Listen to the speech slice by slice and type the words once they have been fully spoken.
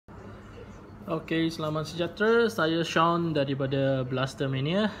Okay, selamat sejahtera. Saya Sean daripada Blaster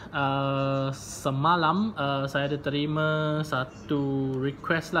Mania. Semalam saya ada terima satu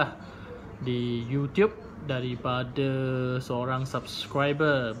request lah di YouTube daripada seorang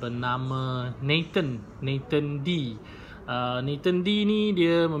subscriber bernama Nathan D. Nathan D ni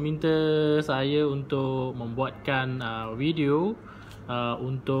dia meminta saya untuk membuatkan video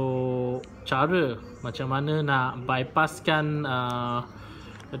untuk cara macam mana nak bypasskan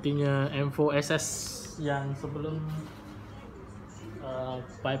artinya M4SS yang sebelum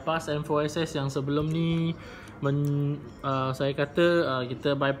bypass M4SS yang sebelum ni saya kata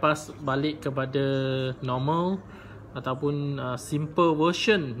kita bypass balik kepada normal ataupun simple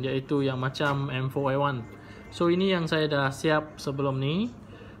version, iaitu yang macam M4A1. So ini yang saya dah siap sebelum ni.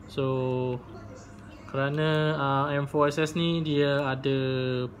 So kerana M4SS ni dia ada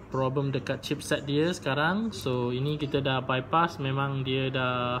problem dekat chipset dia sekarang. So ini kita dah bypass, memang dia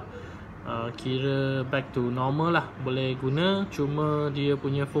dah kira back to normal lah, boleh guna. Cuma dia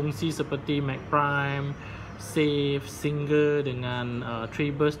punya fungsi seperti Mac Prime, save, single dengan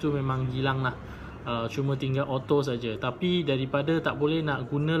tree burst tu memang hilang lah. Cuma tinggal auto saja. Tapi daripada tak boleh nak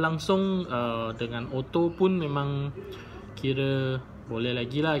guna langsung, dengan auto pun memang kira boleh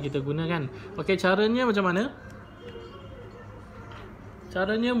lagi lah kita gunakan. Okey, caranya macam mana?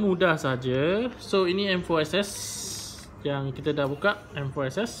 Caranya mudah saja. So ini M4SS yang kita dah buka.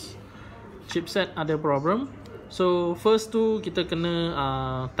 M4SS chipset ada problem. So first tu kita kena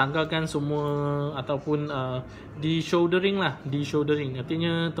tanggalkan semua ataupun de-soldering lah. De-soldering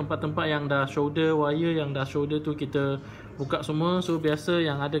artinya tempat-tempat yang dah solder, wire yang dah solder tu kita buka semua. So biasa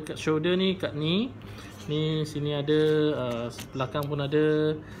yang ada kat shoulder ni, kat ni sini ada, belakang pun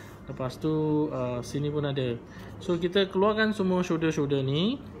ada, lepas tu sini pun ada. So kita keluarkan semua shoulder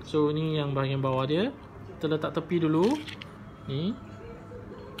ni. So ni yang bahagian bawah dia, kita letak tepi dulu. Ni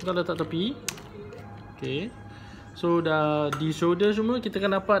kita letak tepi. Okay, so dah di shoulder semua, kita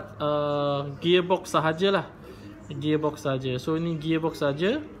akan dapat gearbox sahajalah. Gearbox saja. So ini gearbox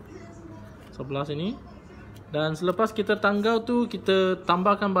saja sebelah sini. Dan selepas kita tanggal tu, kita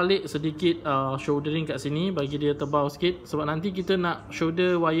tambahkan balik sedikit soldering kat sini, bagi dia tebal sikit. Sebab nanti kita nak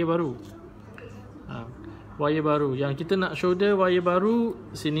solder wire baru. Wire baru. Yang kita nak solder wire baru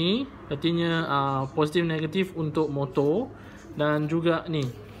sini, artinya positif negatif untuk motor. Dan juga ni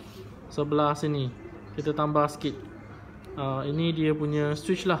sebelah sini kita tambah sikit. Ini dia punya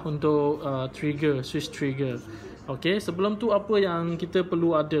switch lah untuk trigger, switch trigger. Okay, sebelum tu apa yang kita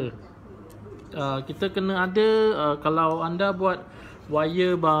perlu ada? Kita kena ada, kalau anda buat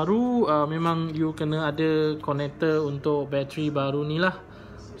wire baru, memang you kena ada connector untuk bateri baru ni lah.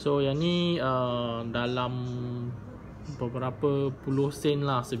 So yang ni dalam beberapa puluh sen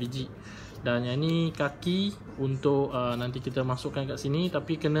lah sebiji. Dan yang ni kaki untuk nanti kita masukkan kat sini.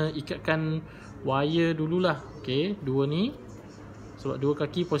 Tapi kena ikatkan wire dululah. Okay, dua ni, sebab dua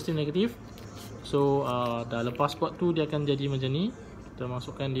kaki positif negatif. So dah lepas spot tu dia akan jadi macam ni. Kita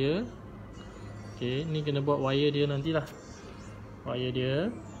masukkan dia. Okay, ni kena buat wire dia nantilah. Wire dia.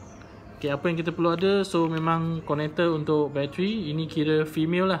 Okay, apa yang kita perlu ada? So memang connector untuk bateri. Ini kira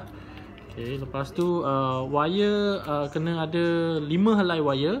female lah. Okay, lepas tu wire kena ada 5 helai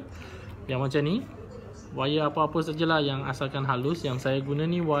wire yang macam ni. Wire apa-apa sajalah yang asalkan halus. Yang saya guna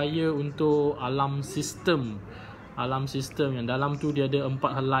ni wire untuk alarm system. Alarm system yang dalam tu dia ada 4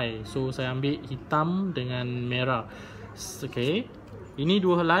 helai. So saya ambil hitam dengan merah. Okay, ini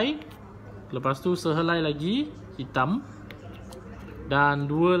 2 helai. Lepas tu sehelai lagi hitam. Dan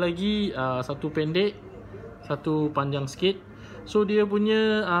 2 lagi, satu pendek, satu panjang sikit. So dia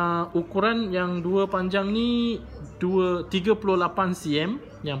punya ukuran yang 2 panjang ni 38 cm.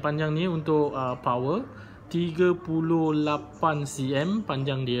 Yang panjang ni untuk power 38 cm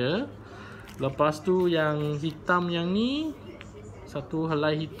panjang dia. Lepas tu yang hitam yang ni, satu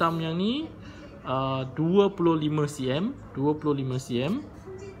helai hitam yang ni 25 cm. 25 cm.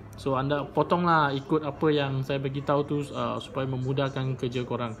 So anda potonglah ikut apa yang saya bagi tahu tu, supaya memudahkan kerja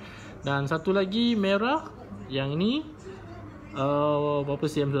korang. Dan satu lagi merah, yang ini berapa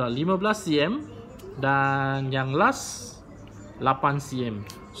cm tu lah? 15 cm. Dan yang last 8 cm.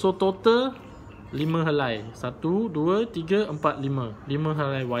 So total 5 helai. 1, 2, 3, 4, 5. 5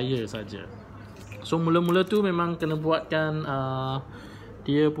 helai wire saja. So mula-mula tu memang kena buatkan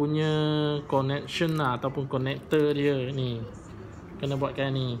dia punya connection lah, ataupun connector dia ni. Kena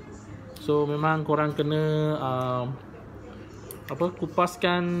buatkan ni. So memang korang kena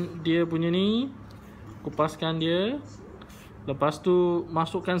kupaskan dia punya ni. Kupaskan dia. Lepas tu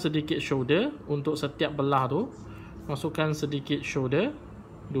masukkan sedikit solder untuk setiap belah tu. Masukkan sedikit solder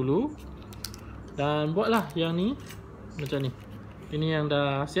dulu. Dan buatlah yang ni macam ni. Ini yang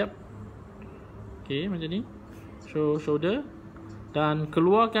dah siap. Okay, macam ni. Shoulder. Dan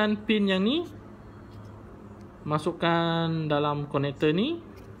keluarkan pin yang ni, masukkan dalam konektor ni,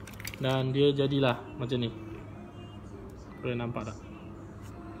 dan dia jadilah macam ni. Boleh nampak tak?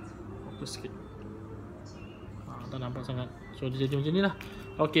 Fokus sikit. Tak nampak sangat. So dia jadi macam ni lah.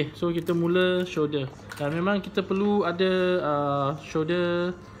 Ok, so kita mula shoulder. Dan memang kita perlu ada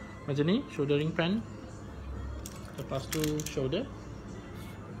shoulder macam ni, shouldering pan. Lepas tu shoulder.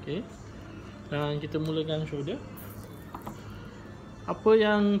 Ok, dan kita mulakan shoulder. Apa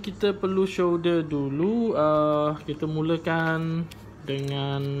yang kita perlu shoulder dulu, kita mulakan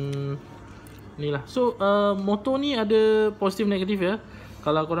dengan ni lah. So motor ni ada positif negatif ya.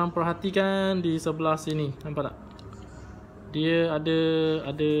 Kalau korang perhatikan di sebelah sini, nampak tak? Dia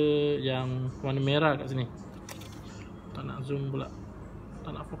ada yang warna merah kat sini. Tak nak zoom pula,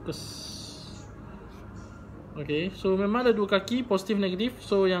 tak nak fokus. Ok, so memang ada dua kaki, positif negatif.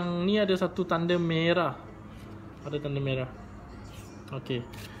 So yang ni ada satu tanda merah, ada tanda merah. Ok,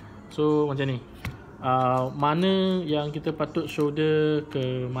 so macam ni. Mana yang kita patut shoulder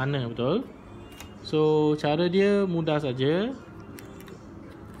ke mana, betul? So cara dia mudah saja.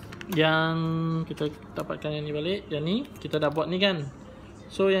 Yang kita dapatkan yang ni balik, yang ni kita dah buat ni kan.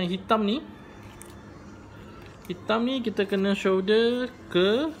 So yang hitam ni kita kena shoulder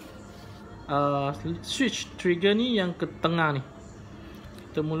ke switch trigger ni yang ke tengah ni.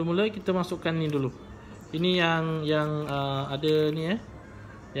 Kita mula-mula kita masukkan ni dulu. Ini yang ada ni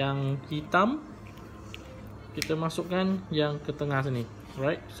yang hitam, kita masukkan yang ke tengah sini.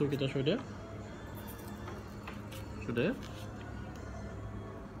 Alright, so kita shoulder.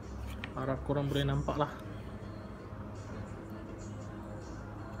 Harap korang boleh nampak lah.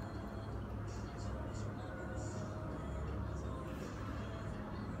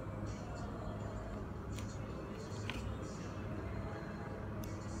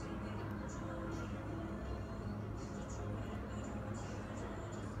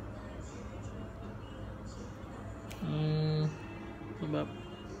 Sebab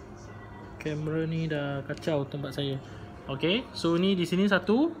kamera ni dah kacau tempat saya. Ok, so ni di sini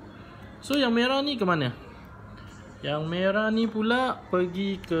satu. So yang merah ni ke mana? Yang merah ni pula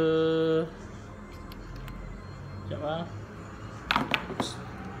pergi ke, sekejap lah.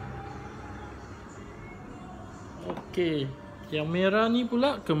 Ok, yang merah ni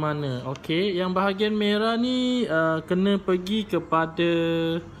pula ke mana? Ok, yang bahagian merah ni kena pergi kepada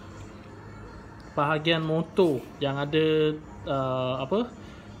bahagian motor yang ada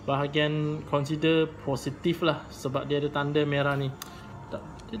bahagian consider positif lah, sebab dia ada tanda merah ni.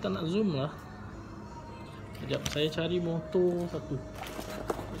 Dia tak nak zoom lah. Sekejap, saya cari motor satu.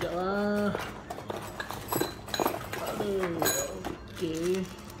 Sekejap lah. Aduh. Okay.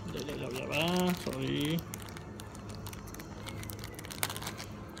 Sekejap lah. Sorry.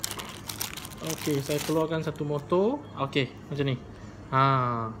 Okay, saya keluarkan satu motor. Okay, macam ni.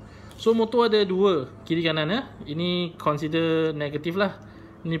 So motor ada dua, kiri kanan ya. Ini consider negatif lah,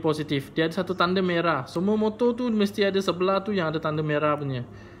 ini positif. Dia ada satu tanda merah. Semua motor tu mesti ada sebelah tu yang ada tanda merah punya.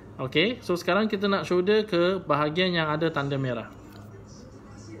 Ok, so sekarang kita nak shoulder ke bahagian yang ada tanda merah.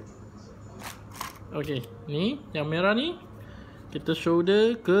 Ok, ni yang merah ni kita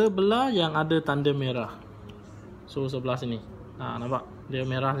shoulder ke belah yang ada tanda merah. So sebelah sini. Nampak dia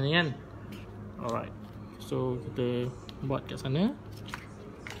merah ni kan. Alright, so kita buat kat sana.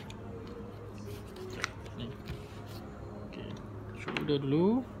 Shoulder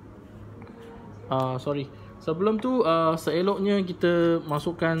dulu. Sorry, sebelum tu seeloknya kita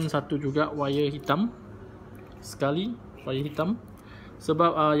masukkan satu juga wire hitam. Sekali wire hitam.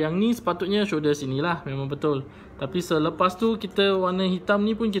 Sebab yang ni sepatutnya shoulder sini lah, memang betul. Tapi selepas tu kita warna hitam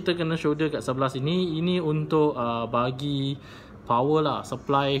ni pun kita kena shoulder kat sebelah sini. Ini untuk bagi power lah,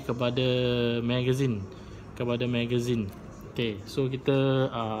 supply kepada magazine. Okay, so kita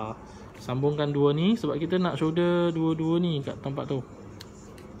sambungkan dua ni sebab kita nak shoulder dua-dua ni kat tempat tu.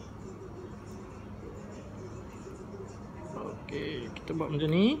 Ok, kita buat macam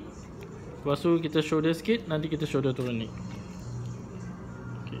ni. Lepas tu kita shoulder sikit, nanti kita shoulder turun ni.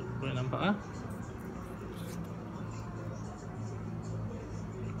 Ok, boleh nampak lah.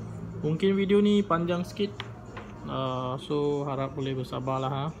 Mungkin video ni panjang sikit, so harap boleh bersabar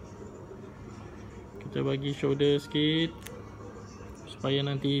lah. Kita bagi shoulder sikit supaya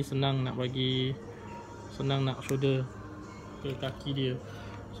nanti senang nak shoulder ke kaki dia.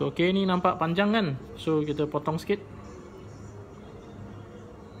 So ok, ni nampak panjang kan, so kita potong sikit.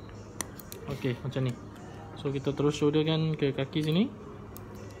 Ok, macam ni. So kita terus shoulderkan ke kaki sini.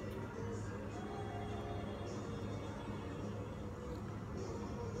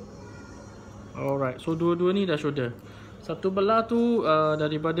 Alright, so dua-dua ni dah shoulder. Satu belah tu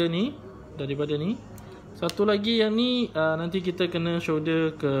daripada ni daripada ni. Satu lagi yang ni nanti kita kena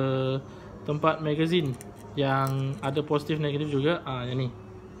solder ke tempat magazine yang ada positif negatif juga. Yang ni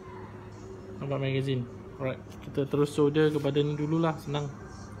tempat magazine. Alright, kita terus solder kepada ni dululah, senang.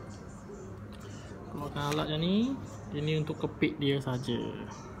 Keluarkan alat yang ni. Ini untuk kepit dia saja.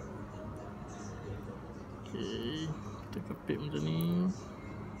 Okay, kita kepit macam ni.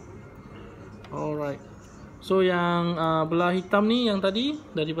 Alright. So yang belah hitam ni yang tadi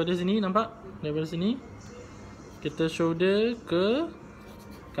daripada sini, nampak? Daripada sini kita solder ke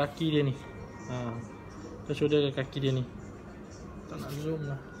kaki dia ni. Kita solder ke kaki dia ni. Tak nak zoom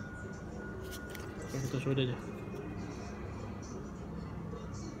lah. Kita solder je.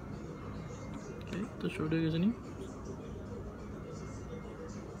 Okay, kita solder ke sini.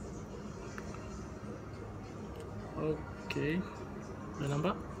 Okay, dah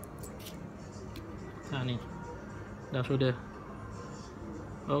nampak? Ni dah solder.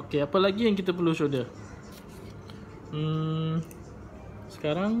 Okay, apa lagi yang kita perlu solder?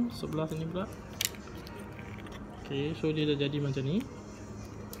 Sekarang sebelah sini pula. Okay, so dia dah jadi macam ni.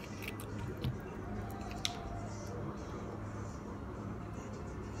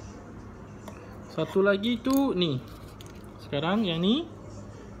 Satu lagi tu ni. Sekarang yang ni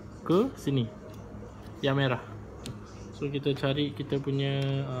ke sini, yang merah. So kita cari kita punya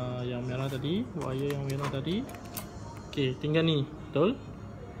yang merah tadi, wire yang merah tadi. Okay, tinggal ni, betul.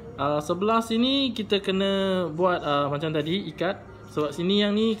 Sebelah sini kita kena buat macam tadi, ikat. Sebab sini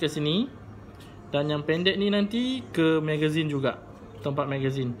yang ni ke sini, dan yang pendek ni nanti ke magazine juga, tempat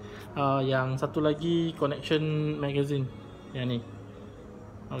magazine. Yang satu lagi connection magazine, yang ni.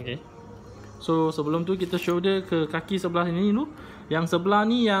 Okay. So sebelum tu kita solder ke kaki sebelah ini dulu. Yang sebelah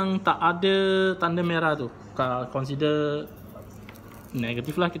ni yang tak ada tanda merah tu, consider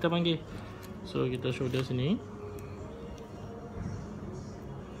negatif lah kita panggil. So kita solder sini.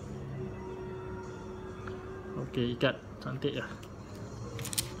 Okay, ikat, cantik lah.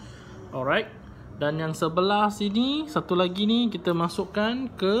 Alright. Dan yang sebelah sini, satu lagi ni kita masukkan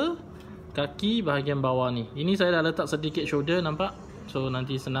ke kaki bahagian bawah ni. Ini saya dah letak sedikit shoulder, nampak? So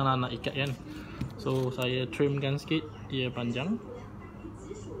nanti senang lah nak ikat kan. So saya trimkan sikit, dia panjang.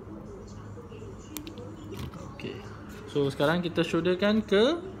 Okay. So sekarang kita solderkan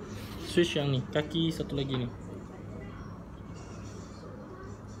ke switch yang ni, kaki satu lagi ni.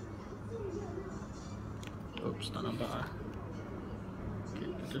 Oops, tak nampak lah. Okay,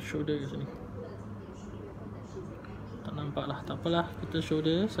 kita solder ke sini. Tak nampak lah, tak apalah, kita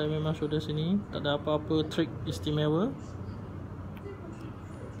solder. Saya memang solder sini, tak ada apa-apa trik istimewa.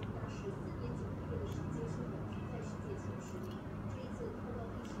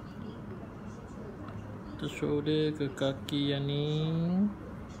 Kita solder ke kaki yang ni.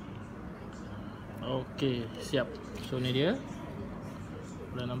 Ok, siap. So ni dia,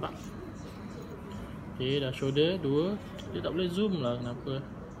 boleh nampak. Ok, dah solder dua. Dia tak boleh zoom lah, kenapa?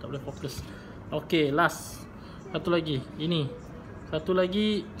 Tak boleh fokus. Ok, last. Satu lagi, ini. Satu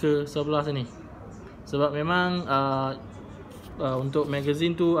lagi ke sebelah sini. Sebab memang untuk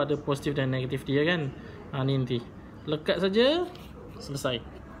magazine tu ada positif dan negatif dia kan. Ni nanti lekat saja, selesai.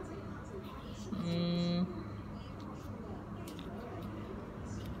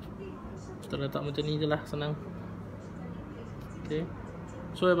 Kita letak macam ni je lah, senang. Okay.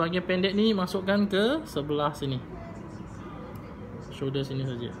 So bahagian pendek ni masukkan ke sebelah sini, shoulder sini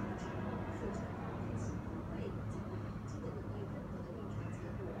saja.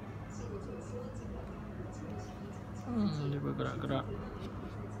 Dia bergerak-gerak.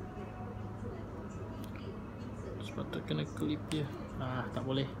 Sepatutnya kena clip dia. Tak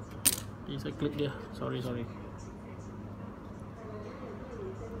boleh. Jadi saya clip dia. Sorry.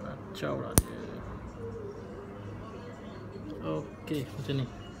 Kacau lah dia. Okey, macam ni.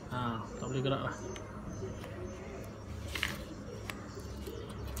 Tak boleh gerak lah.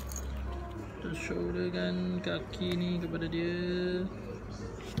 Kita shoulderkan kaki ni kepada dia.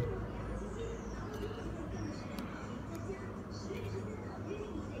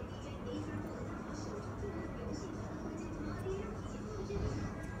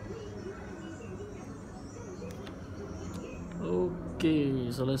 Okey,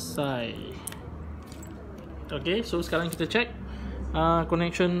 selesai. Okey, so sekarang kita check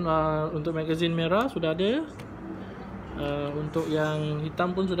connection untuk magazine merah sudah ada. Untuk yang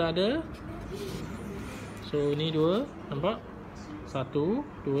hitam pun sudah ada. So ni dua, nampak? Satu,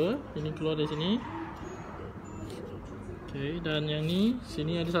 dua, ini keluar dari sini. Okey, dan yang ni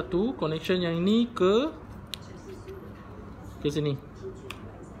sini ada satu connection, yang ini ke sini.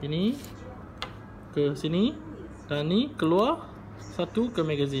 Ini ke sini, dan ni keluar satu ke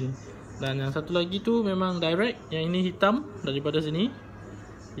magazine. Dan yang satu lagi tu memang direct. Yang ini hitam daripada sini,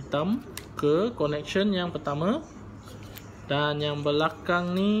 hitam. ke connection yang pertama, dan yang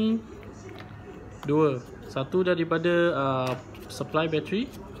belakang ni dua. Satu daripada supply battery,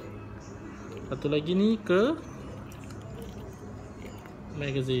 satu lagi ni ke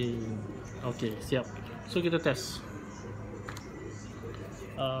magazine. Ok, siap. So kita test.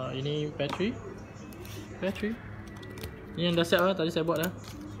 Ini battery. Ini yang dah siap lah, tadi saya buat dah.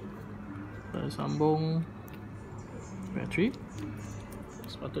 Sambung battery.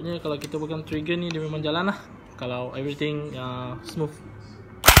 Sepatutnya kalau kita pegang trigger ni dia memang jalan lah, kalau everything smooth.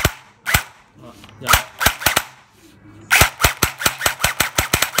 Jalan.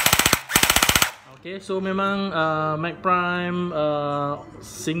 Okay, so memang Mac Prime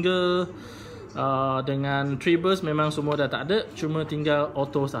single dengan 3 burst memang semua dah tak ada, cuma tinggal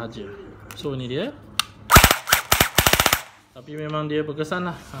auto sahaja. So ni dia. Tapi memang dia berkesan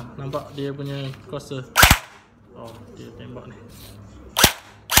lah. Nampak dia punya kuasa. Oh, dia tembak ni.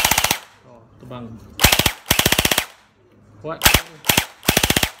 Oh, terbang. Kuat.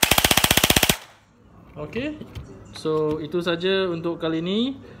 Okay, so itu saja untuk kali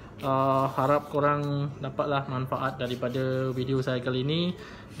ni. Harap korang dapatlah manfaat daripada video saya kali ini.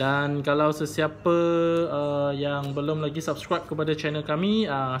 Dan kalau sesiapa yang belum lagi subscribe kepada channel kami,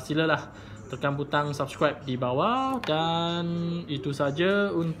 silalah tekan butang subscribe di bawah. Dan itu saja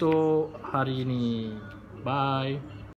untuk hari ini. Bye.